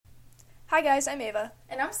Hi guys, I'm Ava.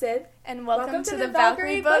 And I'm Sid. And welcome to the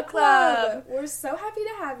Valkyrie Book Club. We're so happy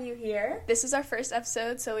to have you here. This is our first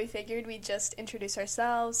episode, so we figured we'd just introduce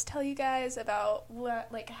ourselves, tell you guys about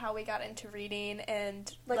how we got into reading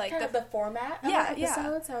and kind of the format of our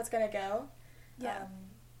episodes, how it's going to go. Yeah.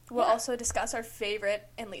 We'll also discuss our favorite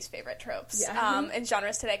and least favorite tropes and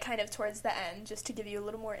genres today, kind of towards the end, just to give you a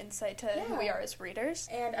little more insight to who we are as readers.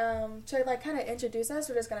 And to kind of introduce us,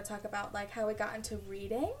 we're just going to talk about how we got into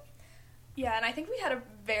reading. Yeah, and I think we had a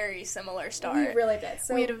very similar start. We really did.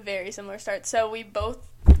 We had a very similar start. So we both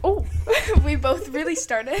really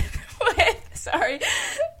started with, sorry,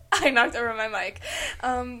 I knocked over my mic.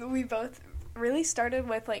 We both really started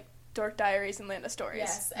with, Dork Diaries and Land of Stories.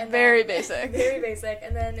 Yes. And very basic. Very basic.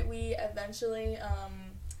 And then we eventually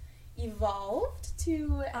evolved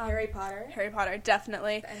to Harry Potter. Harry Potter,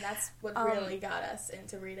 definitely. And that's what really got us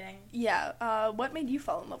into reading. Yeah. What made you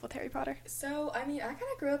fall in love with Harry Potter? So, I kind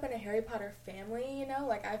of grew up in a Harry Potter family,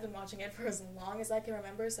 I've been watching it for as long as I can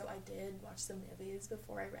remember, so I did watch the movies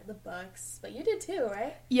before I read the books. But you did too,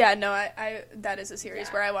 right? Yeah, no, I that is a series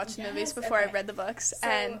where I watched movies before I read the books,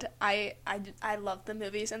 and I loved the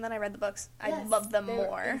movies, and then I read the books. I loved them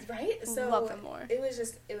more. Right? So, love them more. It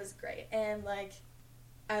was great, and,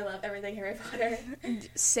 I love everything Harry Potter.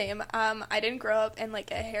 Same. I didn't grow up in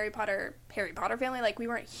a Harry Potter family. We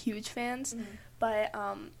weren't huge fans, but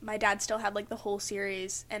my dad still had the whole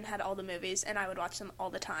series and had all the movies, and I would watch them all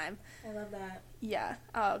the time. I love that. Yeah.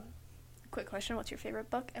 Quick question: what's your favorite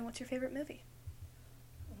book and what's your favorite movie?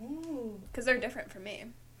 Ooh. Because they're different for me.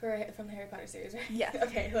 From the Harry Potter series, right? Yeah.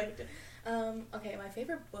 Okay. Okay. My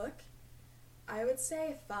favorite book, I would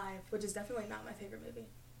say 5, which is definitely not my favorite movie.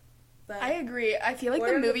 But I agree. I feel like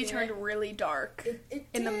the movie turned really dark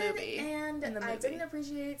in the movie. And I didn't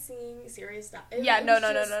appreciate seeing serious stuff.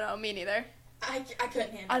 No, me neither. I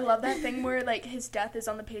couldn't handle it. I love that thing where, his death is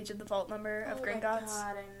on the page of the vault number of Gringotts.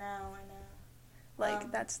 Oh my god, I know.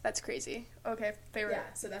 That's crazy. Okay, favorite.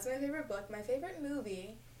 Yeah, so that's my favorite book. My favorite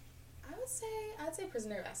movie, I'd say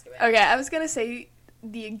Prisoner of Azkaban. Okay, I was gonna say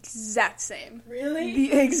the exact same. Really?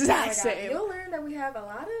 The exact same. You'll learn that we have a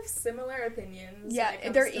lot of similar opinions. Yeah,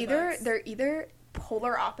 they're either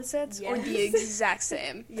polar opposites or the exact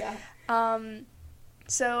same. Yeah.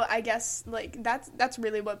 So I guess that's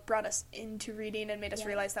really what brought us into reading and made us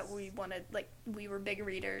realize that we wanted we were big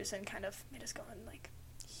readers and kind of made us go on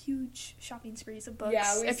huge shopping sprees of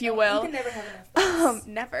books, if you will. You can never have enough books.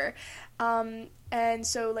 Never. And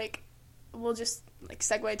so we'll just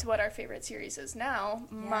segue to what our favorite series is now.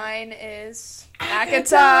 Yeah. Mine is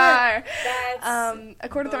ACOTAR. A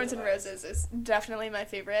Court of Thorns and Roses is definitely my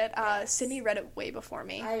favorite. Sydney read it way before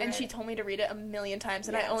me, and she told me to read it a million times,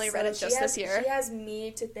 and I only read it just this year. She has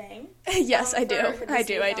me to thank. Yes, I do. I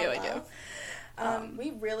do.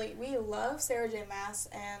 We love Sarah J. Maas,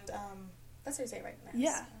 and that's how you say it, right? Maas.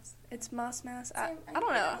 Yeah, it's Maas. I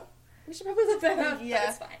don't know. We should probably look that up. Yeah, but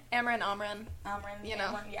it's fine. Amran.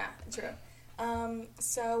 Yeah, true.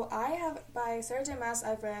 So I have, by Sarah J. Maas,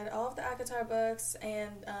 I've read all of the ACOTAR books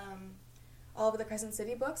and all of the Crescent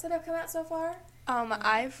City books that have come out so far.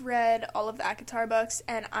 I've read all of the ACOTAR books,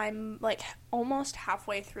 and I'm almost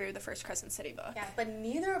halfway through the first Crescent City book. Yeah, but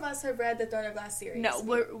neither of us have read the Throne of Glass series. No,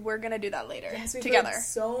 we're gonna do that later. Yes, we've together. Read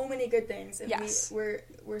so many good things, and yes.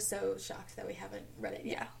 we're so shocked that we haven't read it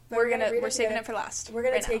yet. Yeah, but we're saving it for last. We're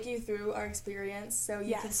gonna take you through our experience, so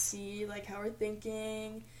you can see how we're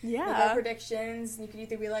thinking. Yeah, our predictions. You can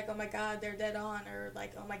either be like, oh my god, they're dead on, or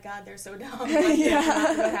oh my god, they're so dumb.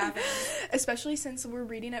 Yeah, what happened? Especially since we're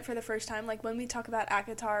reading it for the first time. When we talk about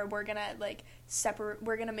ACOTAR, we're gonna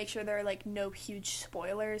we're gonna make sure there are no huge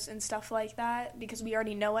spoilers and stuff like that, because we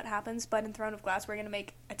already know what happens. But in Throne of Glass, we're gonna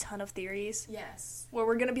make a ton of theories. Yes. Where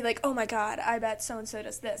we're gonna be like, oh my god, I bet so and so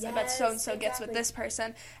does this. Yes, I bet so and so gets with this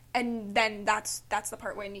person, and then that's the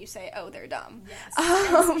part when you say, oh, they're dumb. Yes.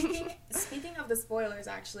 Speaking of the spoilers,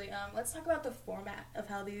 actually, let's talk about the format of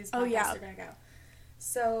how these podcasts are gonna go.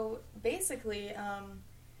 So basically,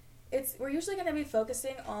 we're usually going to be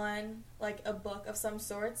focusing on a book of some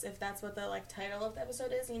sorts, if that's what the title of the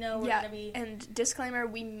episode is. We're going to be. And disclaimer: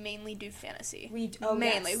 we mainly do fantasy.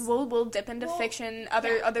 Mainly, yes. We'll dip into fiction,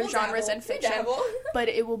 other genres and fiction, but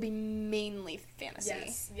it will be mainly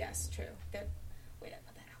fantasy. Yes, true. Good way to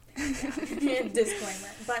put that out there. Yeah.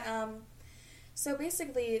 Disclaimer, but so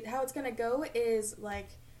basically, how it's going to go is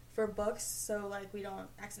for books, so we don't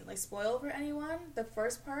accidentally spoil for anyone. The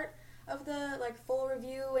first part of the full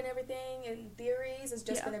review and everything and theories is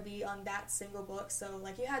just going to be on that single book. So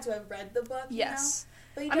you had to have read the book. Yes.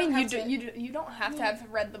 But you don't have to have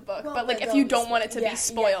read the book, but if you don't want it to be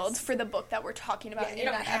spoiled for the book that we're talking about in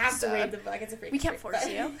that episode, to read the book. It's a free we can't force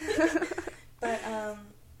you.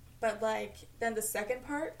 But But, like, then the second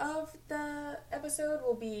part of the episode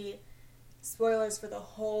will be spoilers for the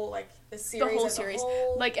whole, like, the series. The whole series.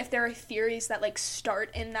 Like, if there are theories that, like, start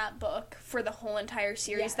in that book for the whole entire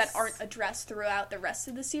series that aren't addressed throughout the rest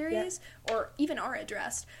of the series, or even are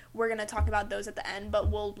addressed, we're going to talk about those at the end, but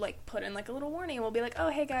we'll, like, put in, like, a little warning. We'll be like, oh,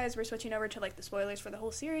 hey, guys, we're switching over to, like, the spoilers for the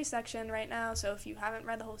whole series section right now, so if you haven't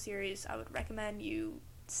read the whole series, I would recommend you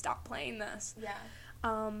stop playing this. Yeah.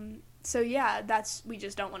 So yeah, we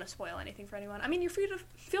just don't want to spoil anything for anyone. I mean,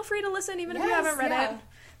 feel free to listen even if you haven't read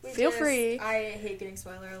it. Feel free. I hate getting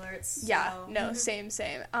spoiler alerts. Yeah, no, same.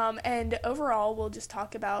 And overall, we'll just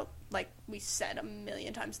talk about, like we said a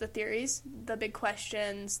million times, the theories, the big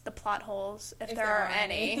questions, the plot holes, if there are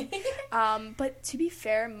any. But to be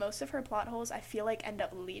fair, most of her plot holes, I feel like, end up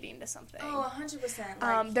leading to something. Oh,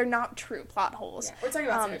 100%. They're not true plot holes. Yeah, we're talking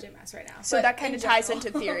about Sarah J. Maas right now. So that kind of ties into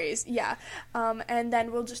theories. Yeah. And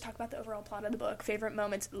then we'll just talk about the overall plot of the book, favorite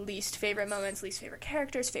moments, least favorite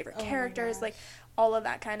characters, favorite characters, like, all of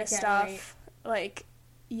that kind of stuff. Wait. Like,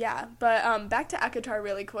 yeah. But back to ACOTAR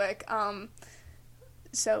really quick.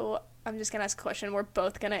 So I'm just going to ask a question. We're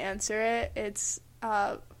both going to answer it. It's,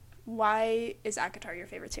 why is ACOTAR your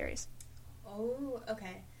favorite series? Oh,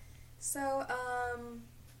 okay. So,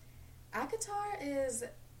 ACOTAR is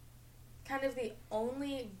kind of the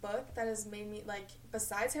only book that has made me, like,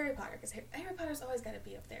 besides Harry Potter, because Harry Potter's always got to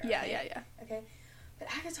be up there. Yeah, okay? yeah. Okay? But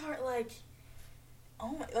ACOTAR, like,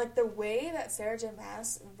 oh my, like, the way that Sarah J.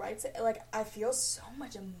 Maas writes it, like, I feel so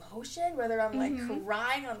much emotion, whether I'm, like,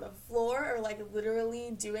 crying on the floor or, like,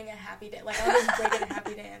 literally doing a happy dance. Like, I was breaking a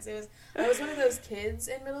happy dance. I was one of those kids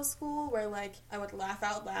in middle school where, like, I would laugh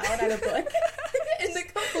out loud at a book in the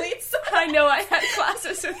complete silence. I know, I had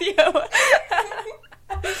classes with you.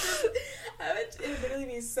 I would literally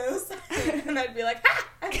be so silent, and I'd be like, ha!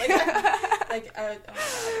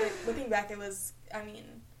 Looking back, it was, I mean,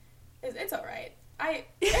 it's alright.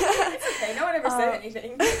 It's okay. No one ever said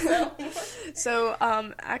anything. So,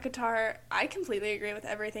 ACOTAR, I completely agree with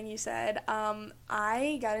everything you said.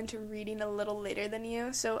 I got into reading a little later than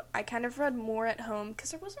you, so I kind of read more at home,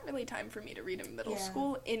 because there wasn't really time for me to read in middle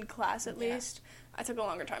school, in class at least. I took a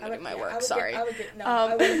longer time to do my work, sorry. I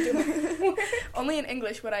wouldn't do my work. Only in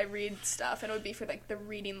English would I read stuff, and it would be for, like, the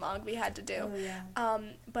reading log we had to do. Oh, yeah.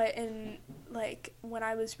 But in, like, when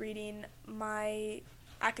I was reading my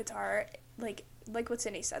ACOTAR, like what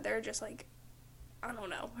Sydney said, they're just, like, I don't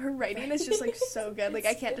know. Her writing is just, like, so good. Like,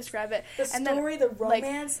 I can't describe it. The story, the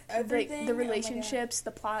romance, like, everything. The relationships,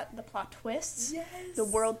 the plot twists. Yes. The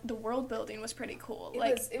world building was pretty cool. It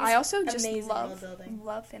was I also just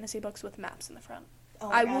love fantasy books with maps in the front. Oh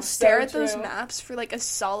I will stare at those maps for, like, a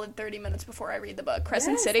solid 30 minutes before I read the book.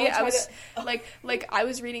 Crescent City, I was, I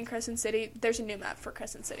was reading Crescent City. There's a new map for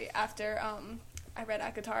Crescent City after, I read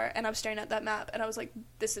ACOTAR, and I was staring at that map, and I was like,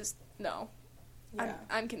 no. Yeah.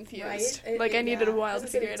 I'm confused. Right? I needed a while to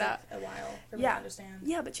figure it out. A while for me to understand.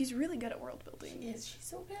 Yeah, but she's really good at world building. She is. She's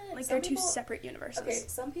so good. Like, they're two separate universes. Okay,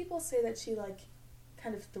 some people say that she, like,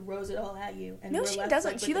 kind of throws it all at you, and no, we're she left,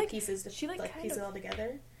 doesn't. Like, she, with like, the pieces to, she, like piece it all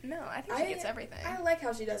together. No, I think she gets everything. I like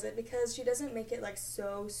how she does it, because she doesn't make it, like,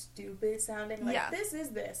 so stupid sounding. Like, this is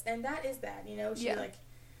this, and that is that, you know? She, like,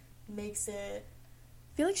 makes it...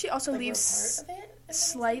 I feel like she also leaves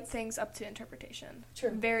slight things up to interpretation. True.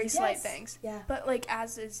 Very slight things. Yeah. But, like,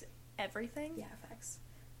 as is everything. Yeah, facts.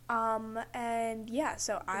 And yeah,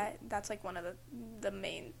 so that's, like, one of the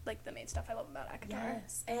main stuff I love about ACOTAR.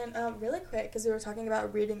 Yes. And really quick, because we were talking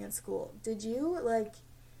about reading in school, did you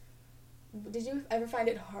ever find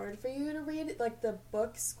it hard for you to read, like, the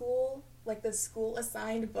book school, like, the school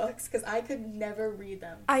assigned books? Because I could never read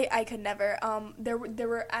them. I could never. There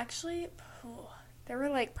were actually, there were,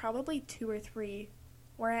 like, probably 2 or 3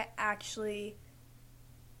 where I actually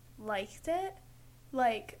liked it.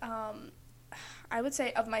 Like, I would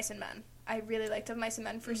say Of Mice and Men. I really liked Of Mice and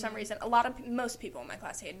Men for some reason. Most people in my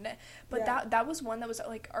class hated it. But that was one that was,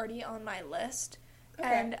 like, already on my list.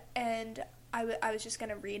 Okay. And I was just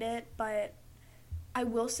going to read it, but I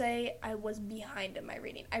will say I was behind in my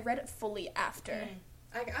reading. I read it fully after.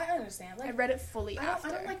 I understand. Like, I read it fully after.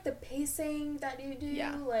 I don't like the pacing that you do.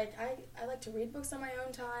 Yeah. Like, I like to read books on my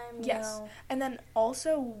own time, you know? And then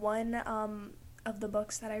also one of the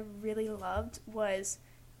books that I really loved was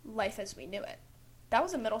Life as We Knew It. That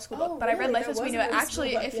was a middle school book, but really? I read Life as We Knew It.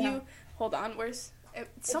 Actually, if you... Hold on,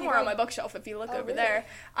 somewhere on my bookshelf, if you look over there,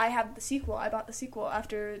 I have the sequel. I bought the sequel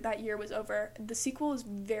after that year was over. The sequel is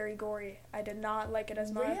very gory. I did not like it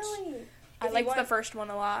as much. Really? I liked the first one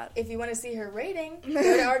a lot. If you want to see her rating, go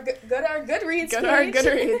to our Goodreads. Go to our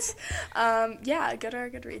Goodreads. Yeah, go to our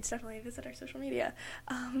Goodreads. Definitely visit our social media.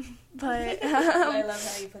 But I love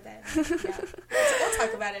how you put that. Yeah, we'll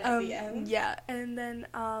talk about it at the end. Yeah, and then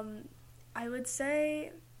I would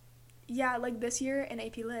say, yeah, like this year in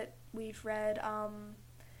AP Lit, we've read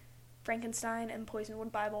Frankenstein and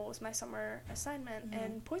Poisonwood Bible was my summer assignment,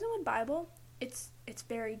 and Poisonwood Bible, it's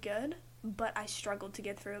very good. But I struggled to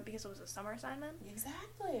get through it because it was a summer assignment.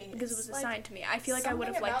 Exactly. Because it was assigned to me. I feel like I would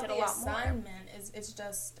have liked it a lot more. It's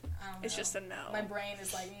just, I don't know. It's just a no. My brain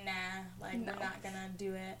is like, nah, like, we're not gonna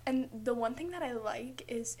do it. And the one thing that I like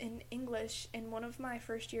is in English, in one of my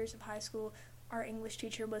first years of high school, our English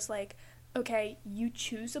teacher was like, okay, you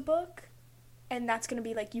choose a book, and that's going to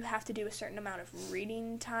be, like, you have to do a certain amount of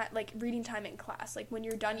reading time in class. Like, when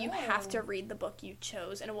you're done, you have to read the book you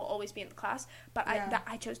chose, and it will always be in the class. But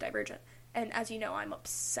I chose Divergent. And as you know, I'm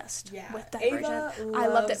obsessed with Divergent. I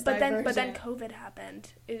loved it. But then COVID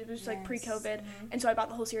happened. It was, like, pre-COVID. And so I bought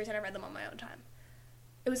the whole series, and I read them on my own time.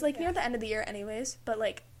 It was, like, near the end of the year anyways, but,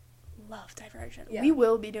 like, love Divergent. Yeah. We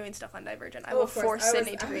will be doing stuff on Divergent. I will force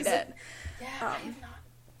Sydney to read it. Yeah, I have not.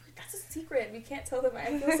 That's a secret. We can't tell them.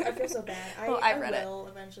 I feel so bad. I read will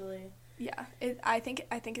eventually. Yeah, I think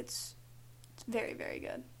it's very, very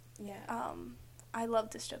good. Yeah. I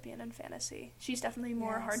love dystopian and fantasy. She's definitely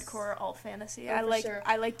more hardcore alt fantasy. Oh, I like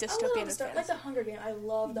dystopian and fantasy. Like the Hunger Games. I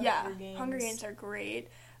love the Hunger Games. Hunger Games are great.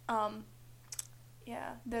 Yeah.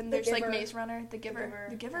 Then there's like Maze Runner, The Giver.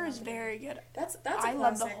 The Giver is very good. That's I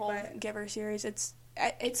love the whole Giver series. It's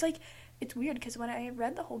like it's weird because when I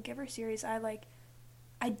read the whole Giver series,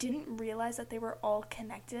 I didn't realize that they were all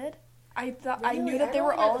connected. I knew that they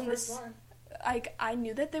were all in this. I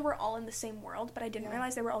knew that they were all in the same world, but I didn't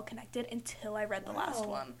realize they were all connected until I read the last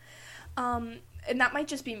one. And that might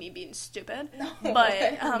just be me being stupid. No,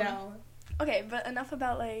 but no. Okay, but enough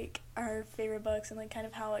about like our favorite books and like kind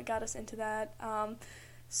of how it got us into that.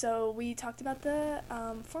 So we talked about the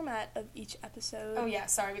format of each episode. Oh yeah,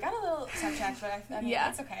 sorry, we got a little sidetracked, but I mean,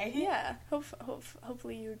 it's okay. Yeah,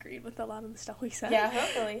 hopefully you agreed with a lot of the stuff we said. Yeah,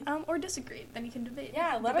 hopefully. Or disagreed, then you can debate.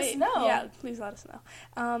 Yeah, let us know. Yeah, please let us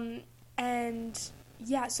know. And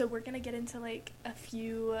yeah, so we're gonna get into like a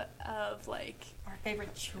few of like our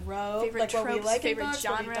favorite tropes, what we like favorite books,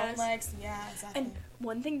 genres. What we don't like. Yeah, exactly. And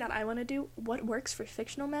one thing that I want to do, what works for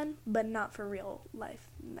fictional men, but not for real life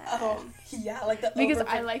men. Oh, yeah, like the because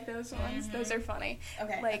I like those ones. Mm-hmm. Those are funny.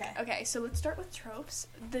 Okay. Okay. So let's start with tropes.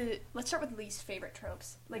 Let's start with least favorite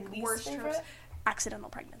tropes, like least worst favorite? tropes. Accidental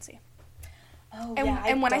pregnancy. Oh,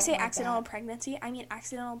 and when I say accidental pregnancy, I mean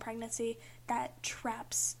accidental pregnancy that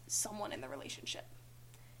traps someone in the relationship.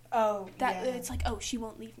 Oh, It's like, oh, she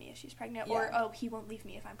won't leave me if she's pregnant, or oh, he won't leave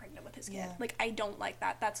me if I'm pregnant with his kid. Like, I don't like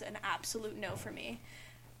that. That's an absolute no for me.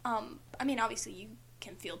 I mean, obviously you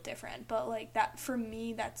can feel different, but like that for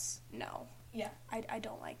me, that's no. Yeah. I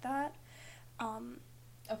don't like that.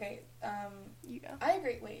 Okay. You go. I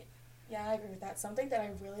agree. Wait. Yeah, I agree with that. Something that I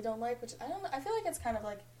really don't like, which I feel like it's kind of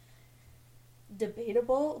like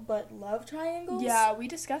debatable, but love triangles. Yeah, we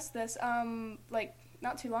discussed this like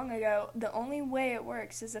not too long ago. The only way it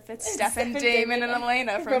works is if it's Stefan, Damon, and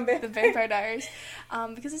Elena from the Vampire Diaries,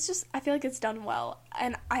 because it's just, I feel like it's done well.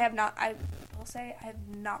 And I will say I have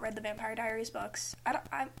not read the Vampire Diaries books.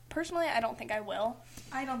 I personally don't think I will.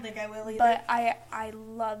 I don't think I will either. But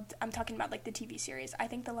I'm talking about like the TV series. I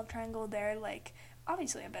think the love triangle there, like,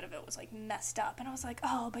 obviously a bit of it was like messed up, and I was like,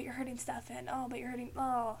 oh, but you're hurting Stefan,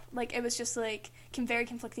 like it was just like very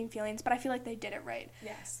conflicting feelings, but I feel like they did it right.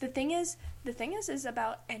 Yes. The thing is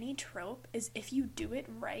about any trope is if you do it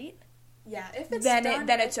right, yeah, if it's then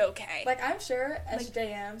done, it's okay. Like, I'm sure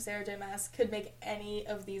SJM, Sarah J. Maas, could make any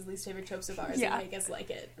of these least favorite tropes of ours and make us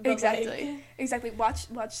like it. But exactly. Watch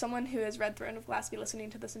someone who has read Throne of Glass be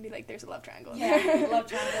listening to this and be like, there's a love triangle. Yeah, love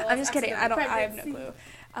triangle. I'm just kidding. I have no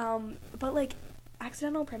clue. But like,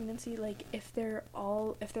 accidental pregnancy, like if they're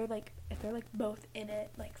like both in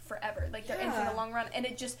it like forever, like they're in for the long run, and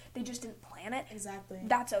they just didn't plan it. Exactly.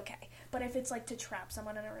 That's okay. But if it's like to trap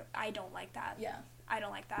someone in I don't like that. Yeah. I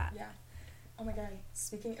don't like that. Yeah. Oh my god.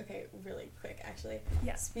 Really quick actually.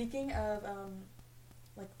 Yeah. Speaking of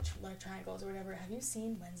like triangles or whatever, have you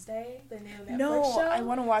seen Wednesday, the new Netflix show? No, I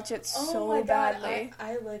want to watch it so badly.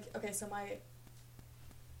 I like, okay, so my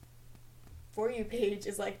For You page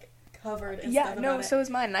is like covered and stuff about it. So is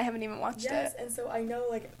mine, and I haven't even watched it. Yes, and so I know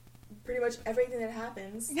like pretty much everything that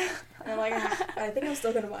happens. And I'm like, I think I'm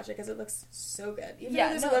still gonna watch it because it looks so good. Even though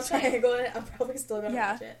there's a love triangle in it, I'm probably still gonna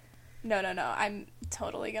watch it. No. I'm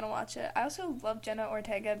totally gonna watch it. I also love Jenna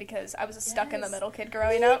Ortega because I was a stuck in the middle kid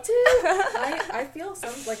growing up. Too. I feel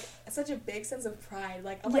such a big sense of pride.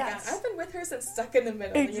 Like, oh my god, I've been with her since Stuck in the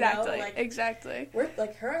Middle. Exactly. You know? Like, exactly. We're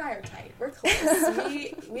like, her and I are tight. We're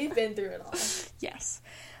close. We've been through it all. Yes.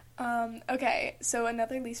 Okay. So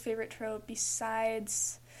another least favorite trope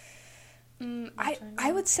besides,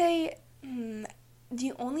 I would say,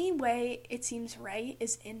 the only way it seems right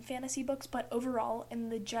is in fantasy books, but overall in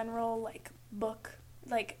the general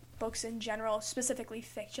books in general, specifically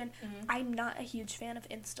fiction, I'm not a huge fan of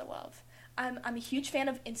insta-love. I'm a huge fan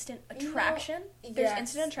of instant attraction. There's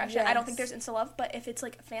instant attraction. I don't think there's insta-love, but if it's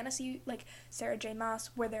like fantasy, like Sarah J.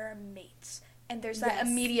 Maas, where there are mates and there's that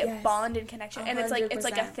immediate bond and connection, 100%. And it's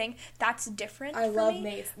like a thing that's different. I love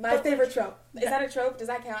mates. My favorite trope. Is that a trope? Does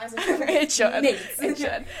that count as a trope? It should. Mates. It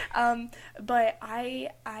should. But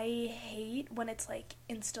I hate when it's like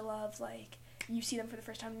insta love, like you see them for the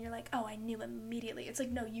first time and you're like, oh, I knew immediately. It's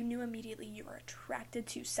like, no, you knew immediately you were attracted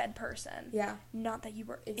to said person. Yeah. Not that you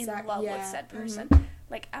were in love with said person.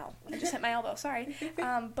 Like, ow, I just hit my elbow. Sorry.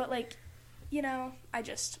 But like, you know, I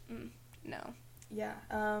just no. Yeah.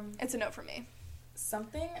 It's a no for me.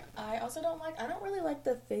 Something I also don't like, I don't really like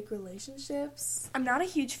the fake relationships. I'm not a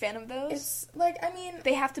huge fan of those. It's like, I mean,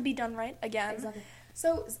 they have to be done right again. Exactly.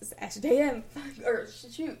 So, SJM, or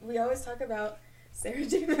shoot, we always talk about Sarah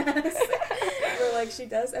J. Maas, where, like, she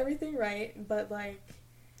does everything right, but, like,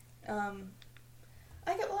 I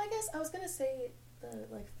guess I was gonna say the,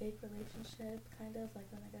 like, fake relationship, kind of,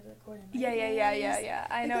 like, when I go to the court and yeah.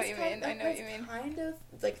 I know what you mean. Kind of,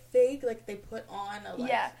 like, fake, like, they put on a,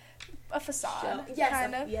 like... Yeah, a facade, show. Yes,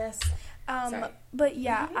 kind of. Yes. But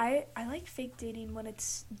yeah, I like fake dating when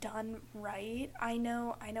it's done right. I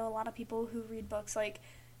know a lot of people who read books like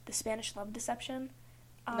The Spanish Love Deception.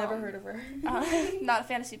 Never heard of her. Not a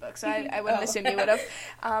fantasy book, so I wouldn't assume you would have.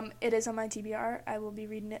 It is on my TBR. I will be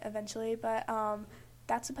reading it eventually, but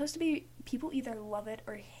that's supposed to be, people either love it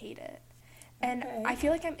or hate it. And I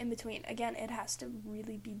feel like I'm in between. Again, it has to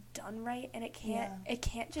really be done right, and it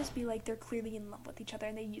can't just be like they're clearly in love with each other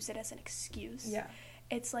and they use it as an excuse. Yeah.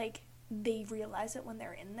 It's like they realize it when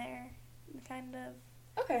they're in there, kind of.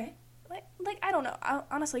 Okay. Like I don't know.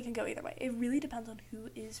 Honestly, it can go either way. It really depends on who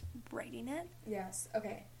is writing it. Yes.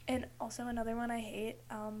 Okay. And also another one I hate,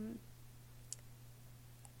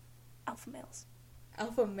 alpha males.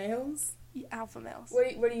 Alpha males? Yeah, alpha males.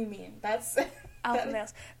 What do you mean? That's alpha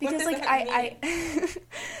males. Because like I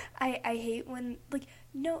hate when like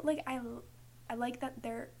no, like I like that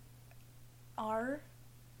there are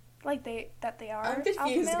like they are I'm confused,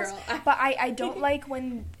 alpha males, girl. But I don't like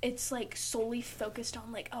when it's like solely focused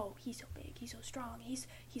on like, oh, he's so big, he's so strong, he's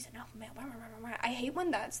an alpha male. Blah, blah, blah, blah. I hate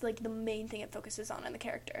when that's like the main thing it focuses on in the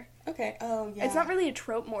character. Okay. Oh yeah. It's not really a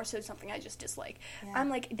trope, more so something I just dislike. Yeah. I'm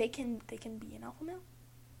like they can be an alpha male,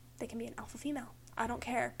 they can be an alpha female. I don't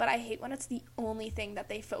care, but I hate when it's the only thing that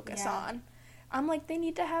they focus on. I'm like, they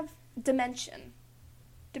need to have dimension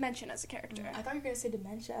as a character. I thought you were going to say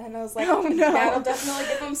dementia, and I was like, oh, no. That'll definitely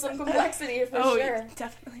give them some complexity for sure. Yeah,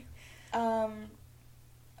 definitely.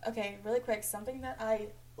 Okay, really quick, something that I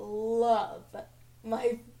love,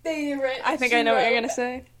 my favorite I think I know what you're going to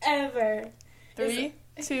say. Ever. 3,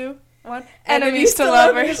 2, 1. Enemies to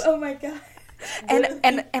lovers. Oh my god.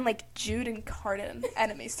 and like Jude and Carden,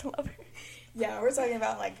 enemies to lovers. Yeah, we're talking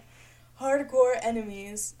about like hardcore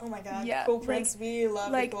enemies. Oh my god. Yeah, Cruel Prince. We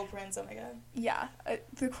love the Cruel Prince. Oh my god. Yeah.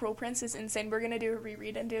 The Cruel Prince is insane. We're going to do a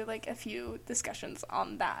reread and do like a few discussions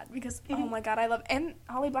on that because, oh my god, I love. And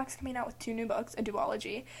Holly Black's coming out with 2 new books, a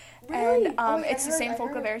duology. Really? And it's the same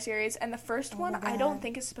Folk of Air series. And the first one, I don't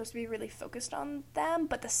think is supposed to be really focused on them,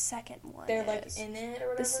 but the second one they're like in it or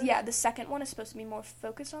whatever? Yeah, the second one is supposed to be more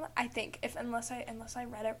focused on it, I think. Unless I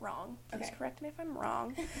read it wrong. Please correct me if I'm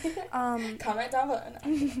wrong. Comment down below.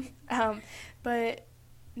 But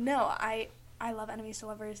no, I love enemies to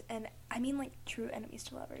lovers, and I mean like true enemies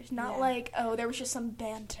to lovers, not like, oh, there was just some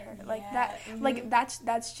banter like that. Like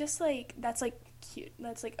that's just like, that's like cute.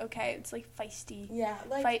 That's like okay, it's like feisty. Yeah,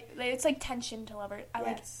 like it's like tension to lovers. I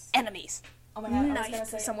like enemies. Oh my god, knife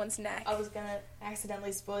to someone's neck. I was gonna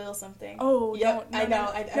accidentally spoil something. Oh, yep, I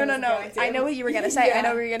know. I know what you were gonna say. I know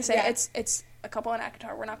what you were gonna say. It's a couple in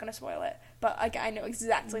ACOTAR. We're not gonna spoil it, but like I know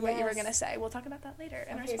exactly what you were gonna say. We'll talk about that later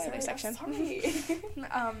in our spoiler section.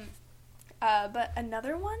 But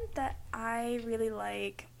another one that I really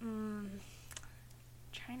like.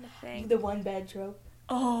 Trying to think. The one bed trope.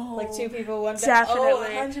 Oh, like 2 people, 1 definitely. Oh,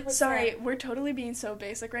 100%. Sorry, we're totally being so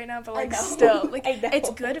basic right now, but like I know. still, like I know. it's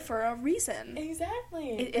good for a reason. Exactly.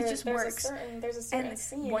 It just works. There's a certain And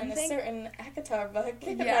scene one in a thing- certain ACOTAR book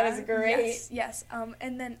Yeah, that is great. Yes.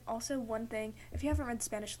 And then also one thing, if you haven't read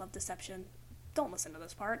Spanish Love Deception, don't listen to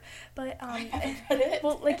this part. But I haven't read it.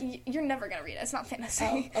 well, like you're never gonna read it. It's not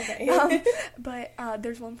fantasy. Oh, okay. But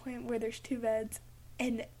there's one point where there's 2 beds,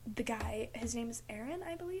 and the guy, his name is Aaron,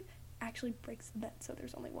 I believe, actually breaks the bed, so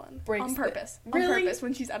there's only one. On purpose. Really? On purpose,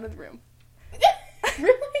 when she's out of the room.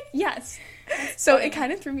 Really? Yes. That's So funny. it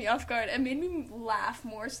kind of threw me off guard. It made me laugh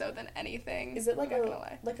more so than anything. Is it like I'm not gonna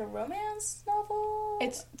lie. a romance novel?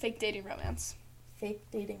 It's fake dating romance. fake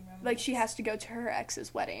dating romance. Like, she has to go to her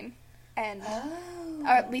ex's wedding, and Oh. or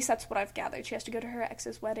at least that's what I've gathered. She has to go to her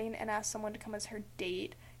ex's wedding and ask someone to come as her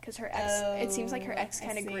date, because her ex, it seems like her ex I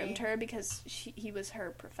kind of see. groomed her because he was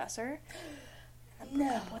her professor. And No.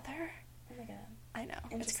 broke up with her. Oh my god. I know.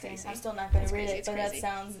 It's Interesting. crazy. I'm still not going It's to read crazy, it, it's but that crazy.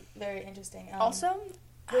 sounds very interesting. Also,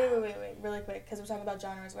 Wait, really quick, because we're talking about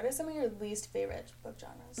genres. What are some of your least favorite book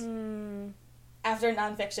genres? After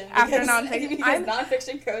nonfiction. After because- nonfiction. Because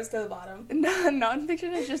nonfiction goes to the bottom.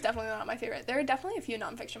 nonfiction is just definitely not my favorite. There are definitely a few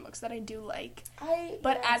nonfiction books that I do like,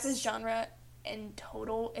 but as a genre in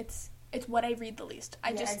total, it's what I read the least.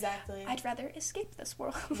 Exactly. I'd rather escape this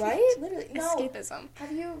world. Right? Literally. No. Escapism.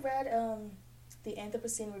 Have you read The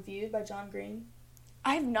Anthropocene Reviewed by John Green?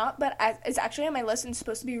 I have not, but it's actually on my list and it's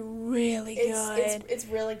supposed to be really good. It's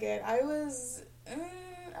really good. I was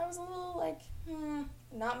a little like,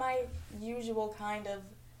 not my usual kind of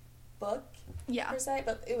book Yeah. per se,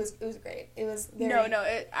 but it was great. It was very No,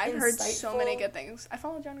 I've heard so many insightful. good things. I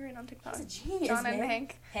follow John Green on TikTok. He's a genius, John and man.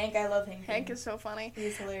 Hank. Hank, I love Hank. Hank is so funny.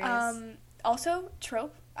 He's hilarious. Also,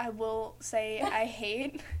 trope, I will say I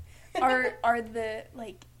hate are the,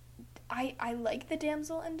 like, I like the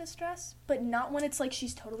damsel in distress, but not when it's like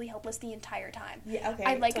she's totally helpless the entire time. Yeah, okay.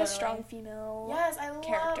 I like totally. a strong female Yes, I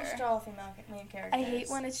character. love strong female main characters. I hate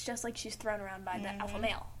when it's just like she's thrown around by the alpha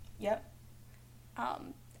male. Yep.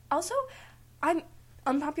 Also, I'm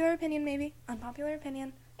unpopular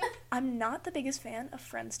opinion. I'm not the biggest fan of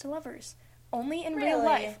friends to lovers. Only in real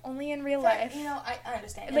life. You know, I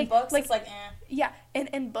understand. In Like- books, like- it's like, eh. Yeah,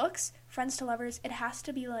 in books, friends to lovers, it has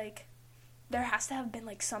to be like, there has to have been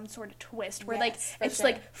like some sort of twist where like Yes, for it's sure.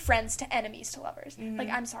 like friends to enemies to lovers. Mhm. Like,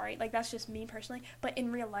 I'm sorry, like that's just me personally, but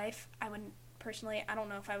in real life, I wouldn't personally. I don't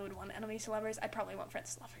know if I would want enemies to lovers. I'd probably want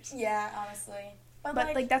friends to lovers. Yeah, honestly. But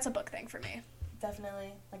like that's a book thing for me.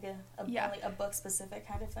 Definitely, like Yeah. only a book specific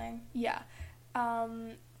kind of thing. Yeah.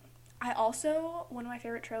 I also, one of my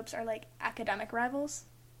favorite tropes are like academic rivals.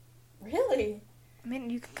 Really? I mean,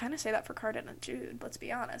 you can kind of say that for Carden and Jude. Let's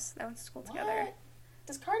be honest, they went to school together. What?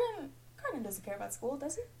 Does Carden doesn't care about school,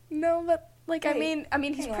 does he? No, but like I Wait,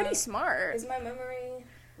 mean, he's hang pretty on. smart. Is my memory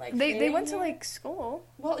like They fading went to here? like school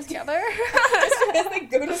well together. just because they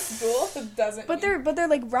go to school doesn't. But mean... they're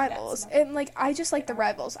like rivals, smart. and like I just like the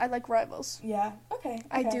rivals. I like rivals. Yeah. Okay.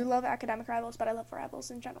 I do love academic rivals, but I love rivals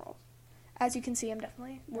in general. As you can see,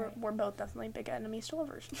 Right. we're both definitely big enemies to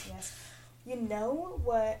lovers. Yes. You know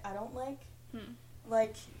what I don't like?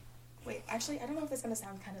 Like, wait, actually, I don't know if it's gonna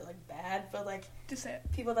sound kind of like bad, but like Just say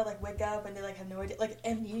it. people that like wake up and they like have no idea, like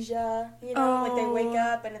amnesia. You know, like they wake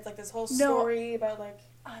up and it's like this whole story about like.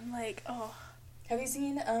 I'm like, oh Have you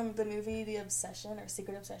seen the movie The Obsession or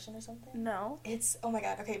Secret Obsession or something? no. It's, oh my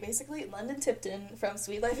god, okay, basically London Tipton from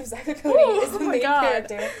Sweet Life of Zack and Cody Ooh, is the oh my main God.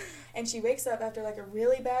 character, and she wakes up after like a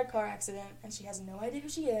really bad car accident, and she has no idea who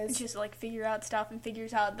she And is. she just like figure out stuff and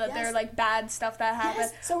figures out that Yes. there are like bad stuff that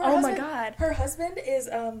happens. Yes. So her Oh husband, my God. her husband is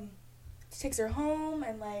takes her home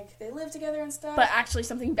and like they live together and stuff. But actually,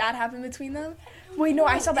 something bad happened between them. Wait, no,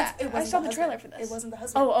 I saw that. It I wasn't saw the the trailer husband. for this. It wasn't the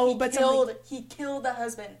husband. Oh, he but he killed the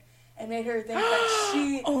husband and made her think that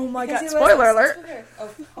she. Oh my because God! he was Spoiler obsessed alert. with her.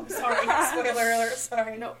 Oh, I'm sorry. Spoiler alert.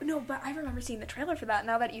 Sorry. No, but I remember seeing the trailer for that.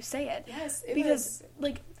 Now that you say it, Yes, it because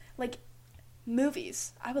was. like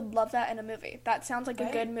movies, I would love that in a movie. That sounds like a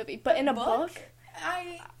Right? good movie. But in a book,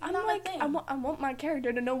 I'm not like, my thing. I want my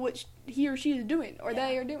character to know what he or she is doing or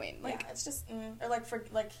they are doing. Like, yeah, it's just or like for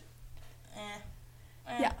like,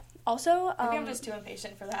 yeah. Also, Maybe I'm just too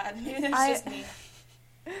impatient for that. Maybe it's I- just me.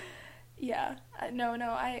 Yeah. No,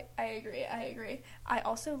 I agree. I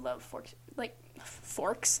also love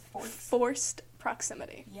forced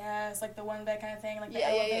proximity. Yeah, it's like the one bed kind of thing, like the Yeah.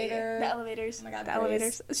 elevator. The elevators. Oh my God, the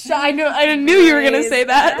Grace. elevators. I knew you were gonna say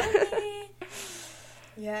that.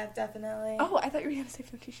 Yeah, definitely. Oh, I thought you were gonna say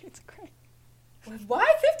 50 Shades of Grey. Why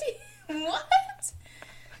 50? What?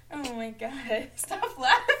 Oh my god! Stop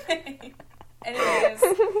laughing.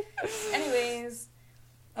 Anyways.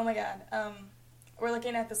 Oh my god. We're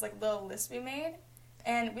looking at this like little list we made.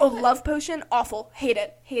 And Love Potion, awful. Hate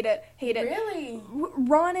it. Really?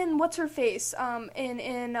 Ron and what's her face? In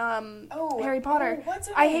Harry Potter. What's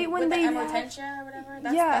her I name? hate when With they the Amortentia or whatever.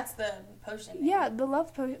 That's the potion. Yeah, the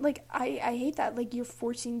love potion. Like I hate that. Like you're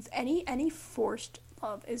forcing any forced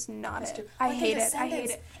love is not it. I hate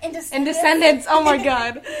it. In Descendants. Oh my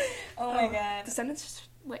god. Oh my god. Descendants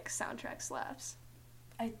like soundtrack slaps.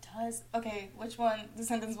 It does. Okay, which one?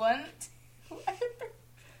 Descendants 1?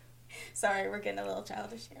 Sorry, we're getting a little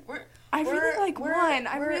childish here. I really like one.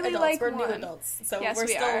 We're new adults, so yes,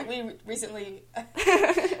 we recently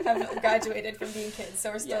have graduated from being kids,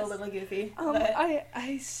 so we're still a little goofy.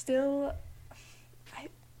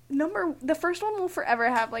 The first one will forever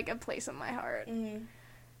have like a place in my heart. Mm-hmm.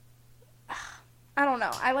 I don't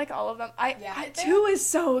know. I like all of them. 2 is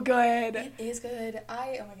so good. It is good. Oh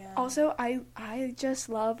my god. Also, I just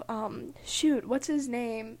love what's his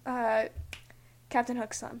name? Captain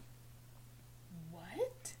Hook's son.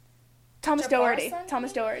 What? Thomas Doherty.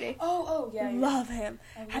 Thomas Doherty. Oh yeah. Love him.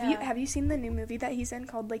 Oh, Have you seen the new movie that he's in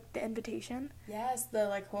called like The Invitation? Yes, the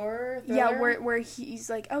like horror thriller. Yeah, where he's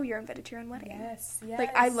like, oh, you're invited to your own wedding. Yes.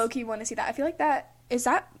 Like I low-key want to see that. I feel like is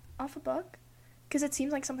that off a book? Because it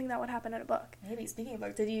seems like something that would happen in a book. Maybe. Speaking of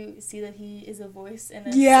book, did you see that he is a voice in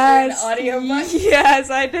an audio book? Yes,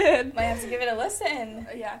 I did. Might have to give it a listen.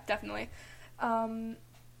 Yeah, definitely.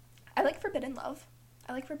 I like Forbidden Love.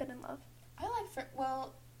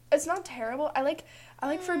 It's not terrible. I like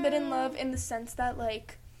Forbidden Love in the sense that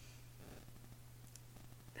like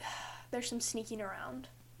there's some sneaking around,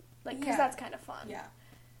 like because that's kind of fun. Yeah,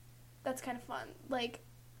 that's kind of fun. Like,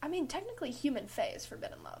 I mean, technically, Human Fae is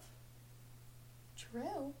Forbidden Love.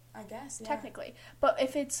 True, I guess. Yeah. Technically, but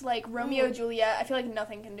if it's like Romeo and Juliet, I feel like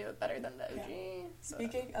nothing can do it better than the OG. Yeah. So.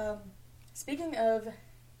 Speaking of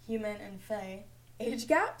human and fae, age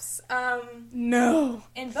gaps. No.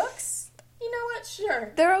 In books, you know what?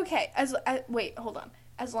 Sure, they're okay. Wait, hold on.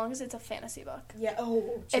 As long as it's a fantasy book. Yeah.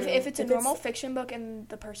 Oh, true. If it's a normal fiction book and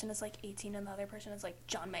the person is like 18 and the other person is like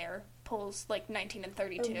John Mayer pulls like 19 and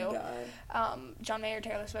 32. Oh God. John Mayer,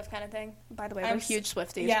 Taylor Swift kind of thing. By the way, we're huge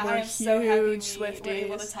Swifties. Yeah, we're I'm so happy we Swifties. were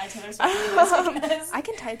able to tie Taylor Swift. I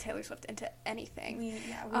can tie Taylor Swift into anything.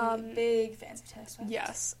 We're big fans of Taylor Swift.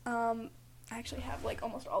 Yes. I actually have like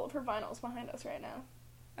almost all of her vinyls behind us right now.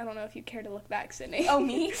 I don't know if you care to look back, Sydney. Oh,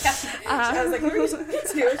 me? I was like, who was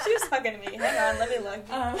she was talking to me. Hang on, let me look.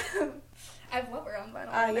 I have Lover on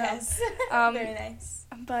vinyl. Yes. Very nice.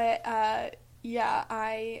 But, yeah,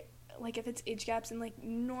 I, like, if it's age gaps and, like,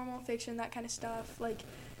 normal fiction, that kind of stuff, like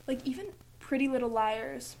even Pretty Little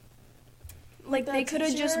Liars, like, they could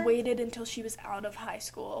have just waited until she was out of high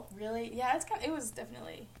school. Really? Yeah, it was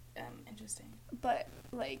definitely interesting. But,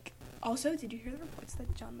 like, also, did you hear the reports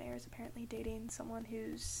that John Mayer is apparently dating someone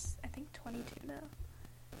who's, I think, 22 now?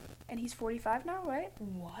 And he's 45 now, right?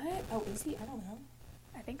 What? Oh, is he? I don't know.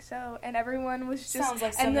 I think so. And everyone was just... Sounds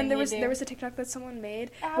like and then there was a TikTok that someone made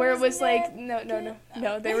where it was like... No,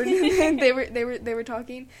 they were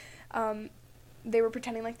talking... they were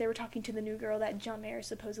pretending like they were talking to the new girl that John Mayer is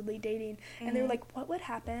supposedly dating. Mm-hmm. And they were like, what would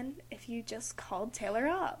happen if you just called Taylor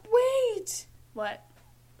up? Wait! What?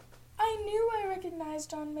 I knew I recognized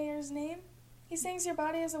John Mayer's name. He sings "Your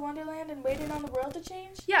Body Is a Wonderland" and "Waiting on the World to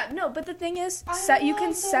Change." Yeah, no, but the thing is, you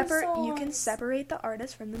can separate the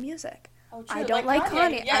artist from the music. Oh, true. I don't like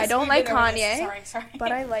Kanye. Yes, I don't like Kanye. Sorry.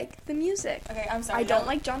 But I like the music. Okay, I'm sorry. I don't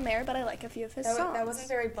like John Mayer, but I like a few of his songs. That wasn't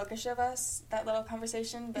very bookish of us, that little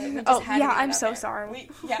conversation, but we just had to get I'm it so out sorry.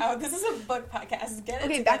 This is a book podcast. Get it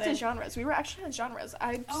Okay, together. back to genres. We were actually on genres.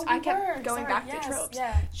 I kept going back to tropes.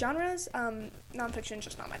 Yeah. Genres, nonfiction,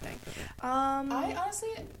 just not my thing.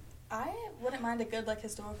 I wouldn't mind a good, like,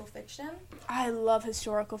 historical fiction. I love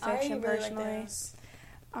historical fiction, really personally. like those.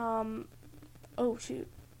 Oh, shoot.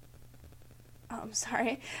 I'm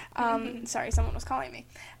sorry. Sorry, someone was calling me.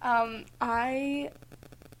 I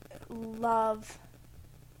love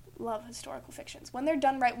historical fictions. When they're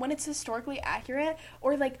done right, when it's historically accurate,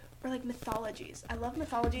 or like mythologies. I love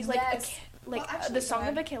mythologies. Yes. The Song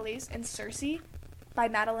of Achilles and Circe by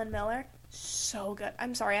Madeline Miller. So good.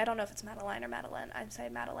 I'm sorry, I don't know if it's Madeline or Madeline. I'd say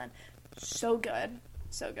Madeline. So good.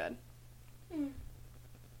 So good.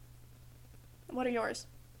 What are yours?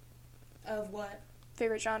 Of what?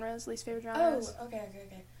 Favorite genres, least favorite genres? Oh, okay.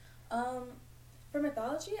 For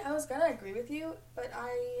mythology, I was gonna agree with you, but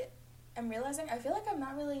I am realizing, I feel like I'm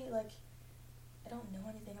not really, like, I don't know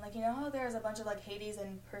anything. Like, you know how there's a bunch of, like, Hades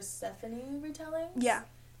and Persephone retellings? Yeah.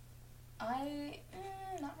 Not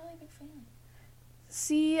really a big fan.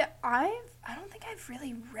 See, I don't think I've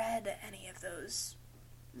really read any of those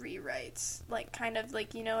rewrites. Like, kind of,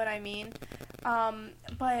 like, you know what I mean?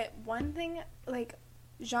 But one thing, like,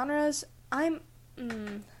 genres, I'm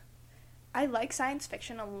I like science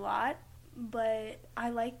fiction a lot, but I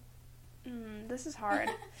like... this is hard.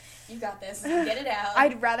 You got this. Get it out.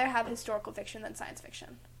 I'd rather have historical fiction than science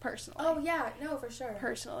fiction, personally. Oh, yeah. No, for sure.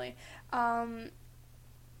 Personally.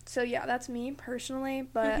 So, yeah, that's me, personally,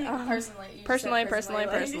 but... Personally.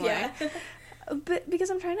 Yeah. But because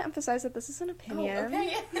I'm trying to emphasize that this is an opinion. Oh,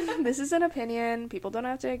 okay. This is an opinion. People don't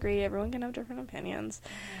have to agree. Everyone can have different opinions,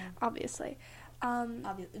 obviously.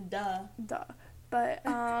 Duh. But,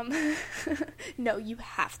 no, you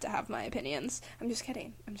have to have my opinions. I'm just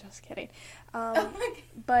kidding. But I'm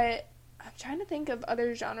trying to think of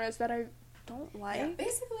other genres that I don't like. Yeah,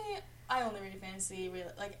 basically, I only read fantasy.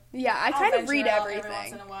 Yeah, I kind of read everything. Every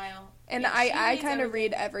once in a while. And yeah, I kind of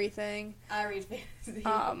read everything. I read fantasy.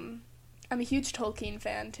 I'm a huge Tolkien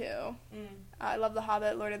fan, too. I love The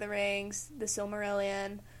Hobbit, Lord of the Rings, The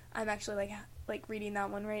Silmarillion. I'm actually, like reading that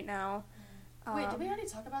one right now. Wait, did we already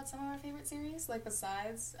talk about some of our favorite series,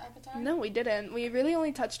 besides Avatar? No, we didn't. We really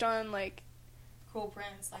only touched on, Cruel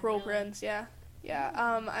Prince. Prince, yeah. Yeah,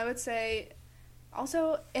 I would say...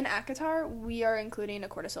 Also, in ACOTAR, we are including A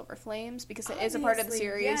Court of Silver Flames, because it is a part of the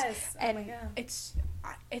series. Yes. And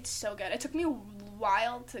it's so good. It took me a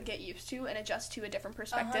while to get used to and adjust to a different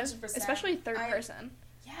perspective, 100%. Especially third person.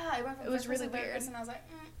 Yeah, I went from it was really weird. Person, I was like,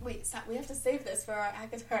 wait, stop. We have to save this for our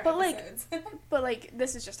ACOTAR episodes. But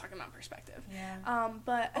this is just talking about perspective. Yeah.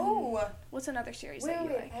 What's another series wait, that you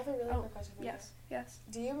wait, like? I have a really quick question for you. Yes.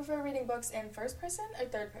 Do you prefer reading books in first person or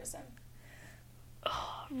third person?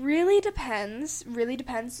 Really depends.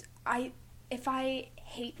 If I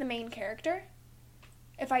hate the main character,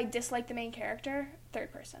 if I dislike the main character,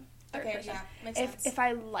 third person. Okay, yeah, makes sense. If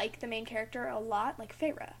I like the main character a lot, like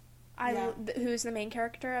Feyre, who's the main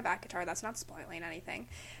character of ACOTAR, that's not spoiling anything.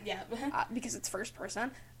 Yeah. Because it's first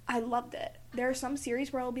person. I loved it. There are some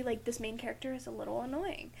series where I'll be like, this main character is a little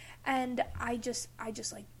annoying, and I just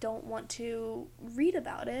don't want to read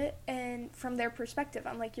about it, and from their perspective,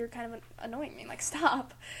 I'm like, you're kind of annoying me,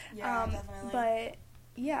 stop. Yeah, definitely. But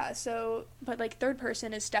yeah, but third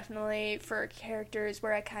person is definitely for characters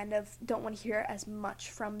where I kind of don't want to hear as much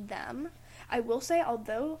from them. I will say,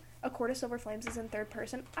 although A Court of Silver Flames is in third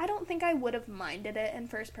person, I don't think I would have minded it in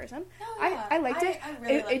first person. No, yeah. I liked it. I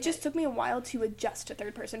really liked it just took me a while to adjust to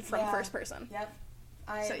third person from first person. Yep.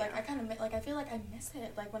 I kind of I feel like I miss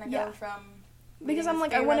it when I go from because I'm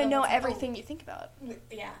I want to know everything you think about.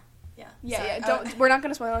 Yeah. We're not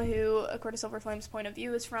going to spoil who A Court of Silver Flames' point of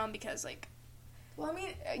view is from because well, I mean,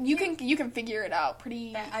 you can figure it out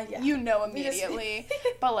pretty, immediately,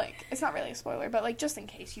 but, it's not really a spoiler, but, just in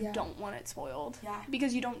case you don't want it spoiled. Yeah.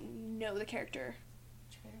 Because you don't know the character.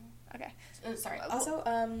 True. Okay. Sorry. Also,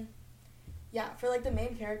 for, the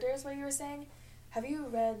main characters, what you were saying, have you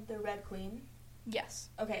read The Red Queen? Yes.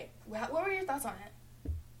 Okay. What were your thoughts on it?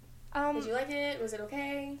 Did you like it? Was it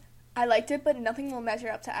okay? I liked it, but nothing will measure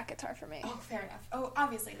up to ACOTAR for me. Oh, fair enough. Oh,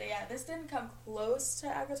 obviously, this didn't come close to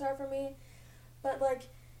ACOTAR for me. But,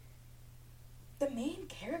 the main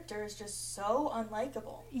character is just so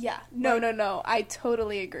unlikable. Yeah. No. I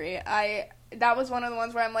totally agree. That was one of the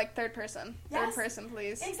ones where I'm third person. Yes, third person,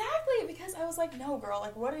 please. Exactly, because I was like, no, girl,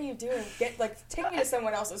 what are you doing? Take me to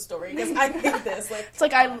someone else's story, because I hate this. It's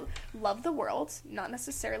I love the world, not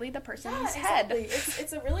necessarily the person's head.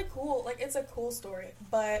 It's a really cool, it's a cool story,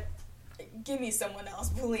 but give me someone else,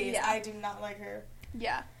 please. Yeah. I do not like her.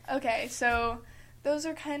 Yeah. Okay, so... Those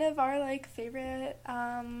are kind of our, favorite,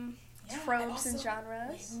 tropes and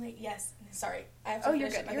genres. Wait, yes. Sorry. I have to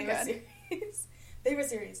finish my favorite series. Favorite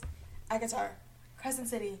series. ACOTAR, Crescent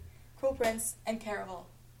City, Cruel Prince, and Caraval.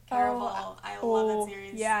 Caraval. I love that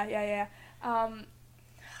series. Yeah.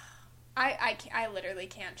 I literally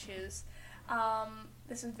can't choose.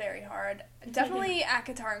 This is very hard. Definitely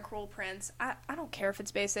ACOTAR and Cruel Prince. I don't care if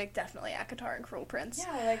it's basic. Definitely ACOTAR and Cruel Prince.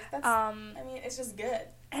 Yeah, that's... I mean, it's just good.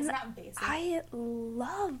 It's not basic. I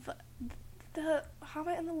love the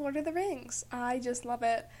Hobbit and the Lord of the Rings. I just love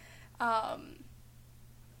it.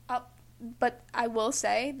 But I will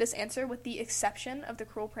say this answer, with the exception of the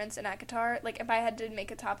Cruel Prince and ACOTAR, if I had to make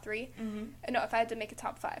a top 3, if I had to make a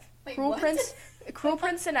top 5. Wait, Cruel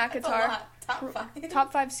Prince and ACOTAR. Top 5?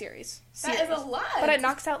 Top 5 series. That is a lot. But it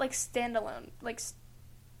knocks out, standalone books.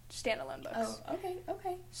 Oh,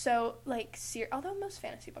 okay. So, although most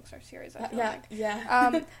fantasy books are series, I feel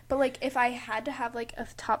Yeah. But, if I had to have, a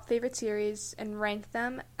top favorite series and rank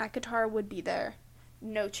them, ACOTAR would be there.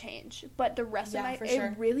 No change. But the rest of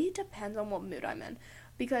it really depends on what mood I'm in.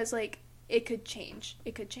 Because, it could change.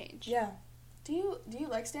 Yeah. Do you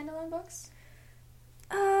like standalone books?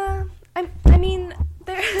 I mean,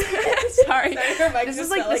 there... Sorry. This is,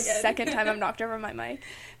 the second time I've knocked over my mic.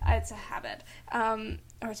 It's a habit.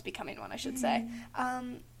 or it's becoming one, I should say.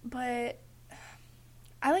 But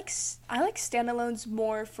I like standalones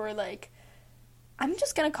more for, like, I'm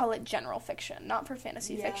just gonna call it general fiction, not for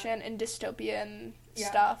fantasy fiction and dystopian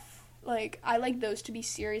stuff. Like, I like those to be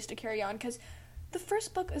series to carry on, because the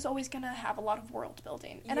first book is always gonna have a lot of world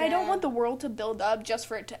building, and I don't want the world to build up just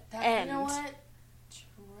for it to end. You know what?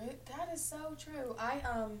 True. That is so true.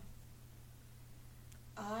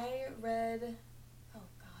 I read, oh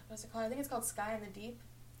god, what's it called? I think it's called Sky in the Deep.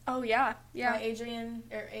 Oh yeah. By Adrian,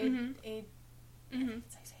 or Adrian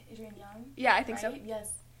Young. Yeah, I think so.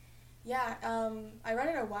 Yes. Yeah. I read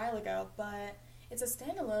it a while ago, but it's a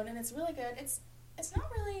standalone and it's really good. It's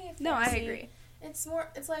not really fantasy. No, I agree. It's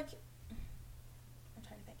more. It's like, I'm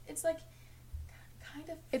trying to think. It's like kind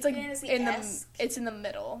of. It's like fantasy-esque. It's in the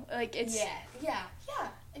middle. Like it's. Yeah.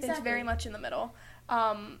 Exactly. It's very much in the middle.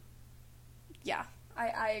 Yeah,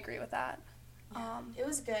 I agree with that. Yeah, it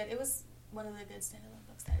was good. It was one of the good standalone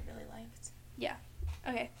books that I really liked. Yeah.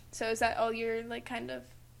 Okay. So is that all your, like, kind of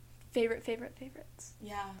favorites?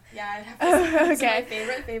 Yeah, I'd have to say okay.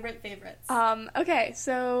 My favorites. Okay,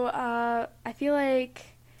 so I feel like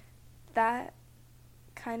that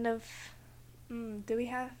kind of. Do we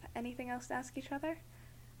have anything else to ask each other?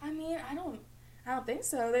 I mean, I don't think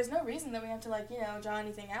so. There's no reason that we have to, like, draw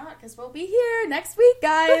anything out, because we'll be here next week,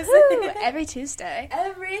 guys. Every Tuesday.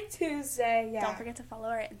 Yeah. Don't forget to follow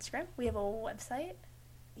our Instagram. We have a website.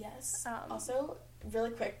 Yes. Also,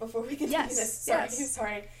 really quick before we continue this.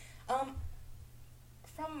 Sorry.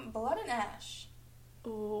 From Blood and Ash.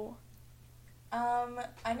 Ooh.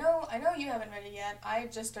 I know you haven't read it yet. I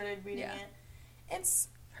just started reading it. It's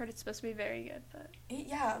heard it's supposed to be very good, but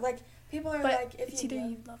like, people are like, if it's either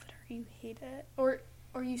you love it or you hate it, or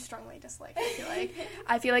you strongly dislike it.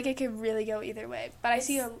 I feel like it could really go either way, but I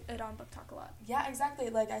see it on Book Talk a lot. Yeah, exactly.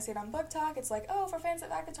 Like, I see it on Book Talk. It's like, oh, for fans of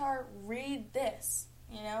ACOTAR, read this,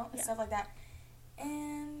 and stuff like that.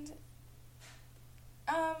 And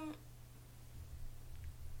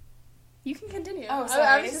you can continue. Oh, sorry.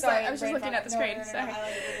 I was just looking at the screen. No,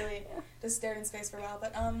 I literally just stared in space for a while,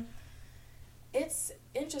 but it's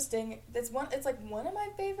interesting. It's like one of my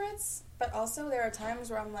favorites, but also there are times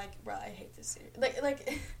where I'm like, bro, I hate this series.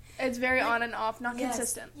 Like it's very on and off, not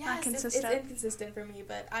consistent. Yes, not consistent. It's inconsistent for me,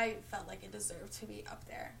 but I felt like it deserved to be up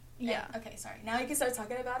there. Yeah. And, okay, sorry. Now you can start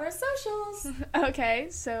talking about our socials. Okay,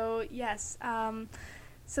 so yes,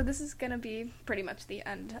 so this is gonna be pretty much the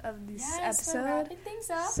end of this episode. We're wrapping things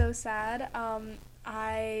up. So sad.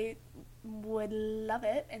 I would love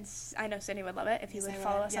it, and I know Sydney would love it if you would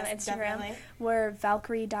follow us on Instagram. Definitely. We're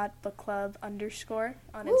valkyrie.bookclub_ on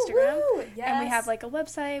Instagram. Woo-hoo! Yes. And we have, like, a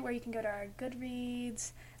website where you can go to our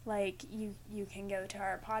Goodreads. Like, you can go to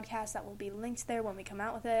our podcast that will be linked there when we come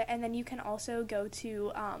out with it, and then you can also go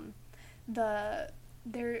to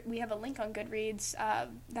we have a link on Goodreads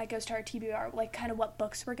that goes to our TBR, like, kind of what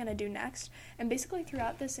books we're gonna do next. And basically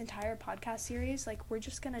throughout this entire podcast series, like, we're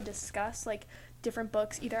just gonna discuss, like, different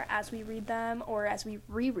books either as we read them or as we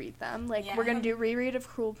reread them. Like, we're gonna do reread of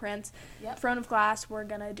Cruel Prince. Throne of Glass we're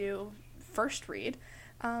gonna do first read.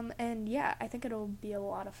 And yeah, I think it'll be a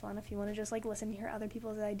lot of fun if you want to just, like, listen to hear other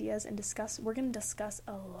people's ideas and discuss. We're going to discuss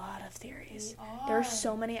a lot of theories. There are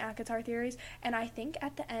so many ACOTAR theories, and I think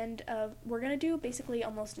at the end of, we're going to do basically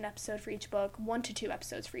almost an episode for each book, 1 to 2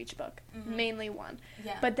 episodes for each book, mainly one.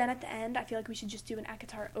 Yeah. But then at the end, I feel like we should just do an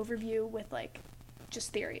ACOTAR overview with, like,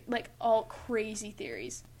 just theory, like, all crazy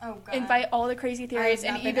theories. Oh, God. Invite all the crazy theories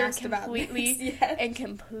and either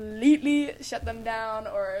completely shut them down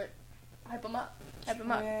or hype them up.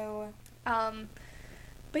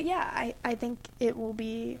 But yeah, I think it will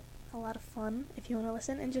be a lot of fun if you want to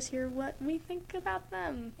listen and just hear what we think about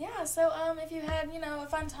them. Yeah, so if you had, a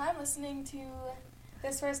fun time listening to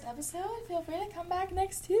this first episode, feel free to come back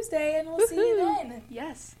next Tuesday and we'll see you then.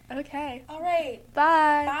 Yes. Okay. All right.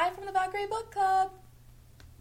 Bye. Bye from the Valkyrie Book Club.